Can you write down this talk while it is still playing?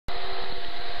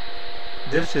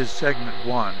This is segment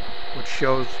 1, which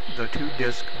shows the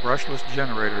 2-disc brushless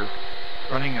generator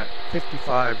running at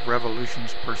 55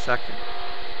 revolutions per second.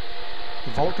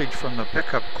 The voltage from the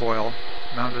pickup coil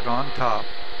mounted on top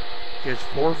is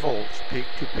 4 volts peak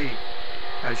to peak,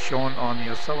 as shown on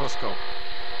the oscilloscope.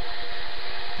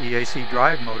 The AC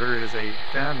drive motor is a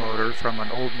fan motor from an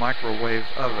old microwave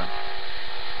oven.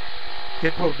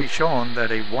 It will be shown that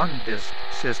a 1-disc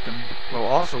system will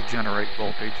also generate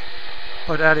voltage,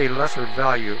 but at a lesser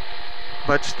value,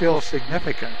 but still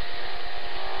significant.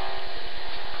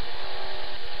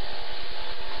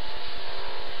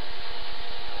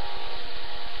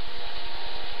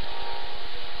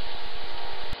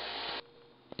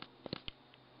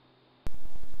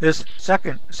 This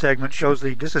second segment shows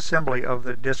the disassembly of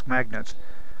the disc magnets.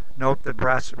 Note the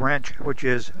brass wrench, which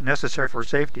is necessary for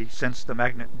safety since the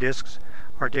magnet discs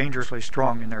are dangerously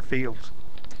strong in their fields.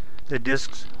 The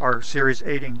discs are series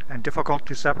 8ing and difficult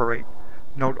to separate.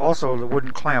 Note also the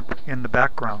wooden clamp in the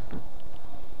background.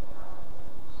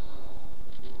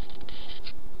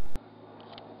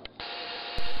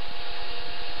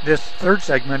 This third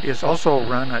segment is also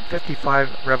run at 55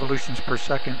 revolutions per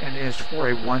second and is for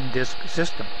a 1-disc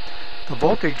system. The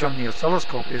voltage on the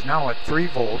oscilloscope is now at 3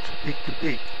 volts peak to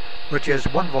peak, which is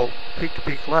 1 volt peak to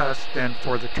peak less than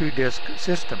for the 2-disc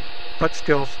system, but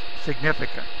still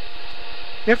significant.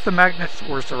 If the magnets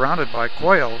were surrounded by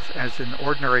coils, as an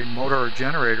ordinary motor or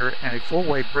generator, and a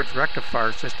full-wave bridge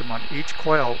rectifier system on each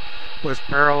coil was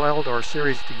paralleled or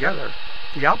series together,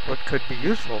 the output could be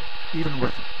useful, even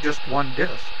with just 1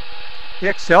 disc.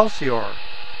 Excelsior!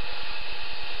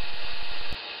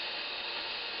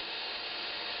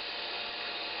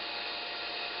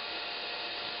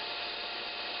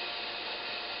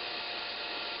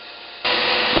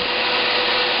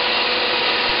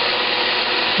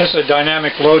 This is a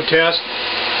dynamic load test.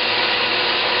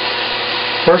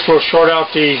 First we'll short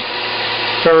out the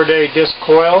Faraday disc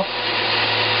coil.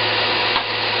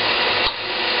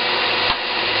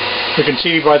 You can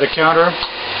see by the counter,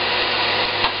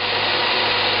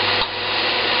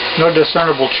 no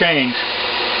discernible change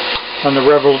on the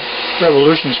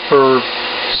revolutions per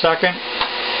second.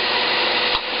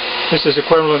 This is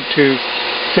equivalent to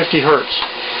 50 Hertz.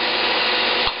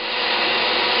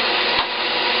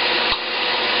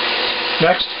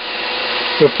 Next,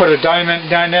 we'll put a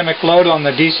dynamic load on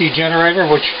the DC generator,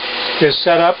 which is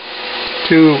set up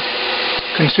to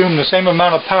consume the same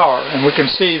amount of power, and we can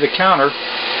see the counter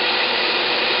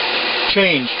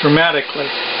change dramatically.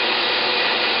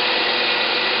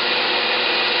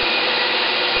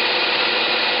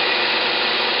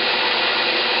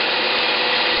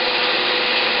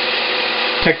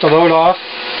 Take the load off.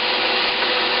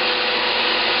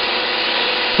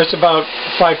 That's about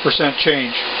 5%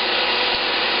 change.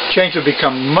 Change will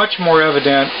become much more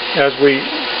evident as we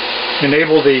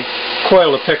enable the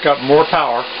coil to pick up more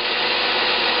power.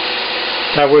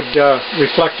 That would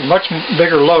reflect a much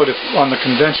bigger load on the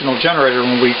conventional generator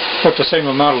when we put the same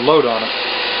amount of load on it.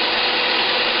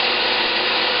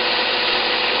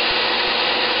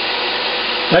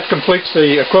 That completes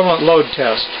the equivalent load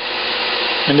test,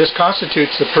 and this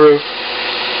constitutes the proof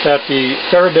that the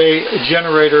Faraday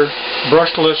Generator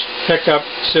brushless pickup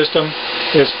system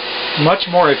is much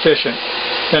more efficient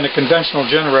than a conventional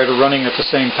generator running at the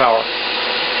same power.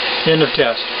 End of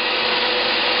test.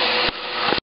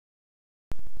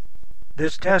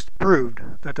 This test proved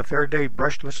that the Faraday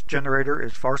brushless generator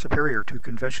is far superior to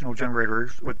conventional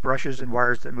generators with brushes and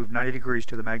wires that move 90 degrees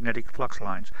to the magnetic flux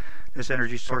lines. This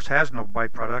energy source has no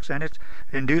byproducts, and it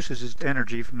induces its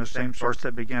energy from the same source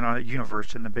that began our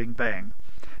universe in the Big Bang.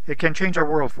 It can change our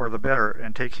world for the better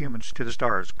and take humans to the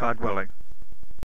stars, God willing.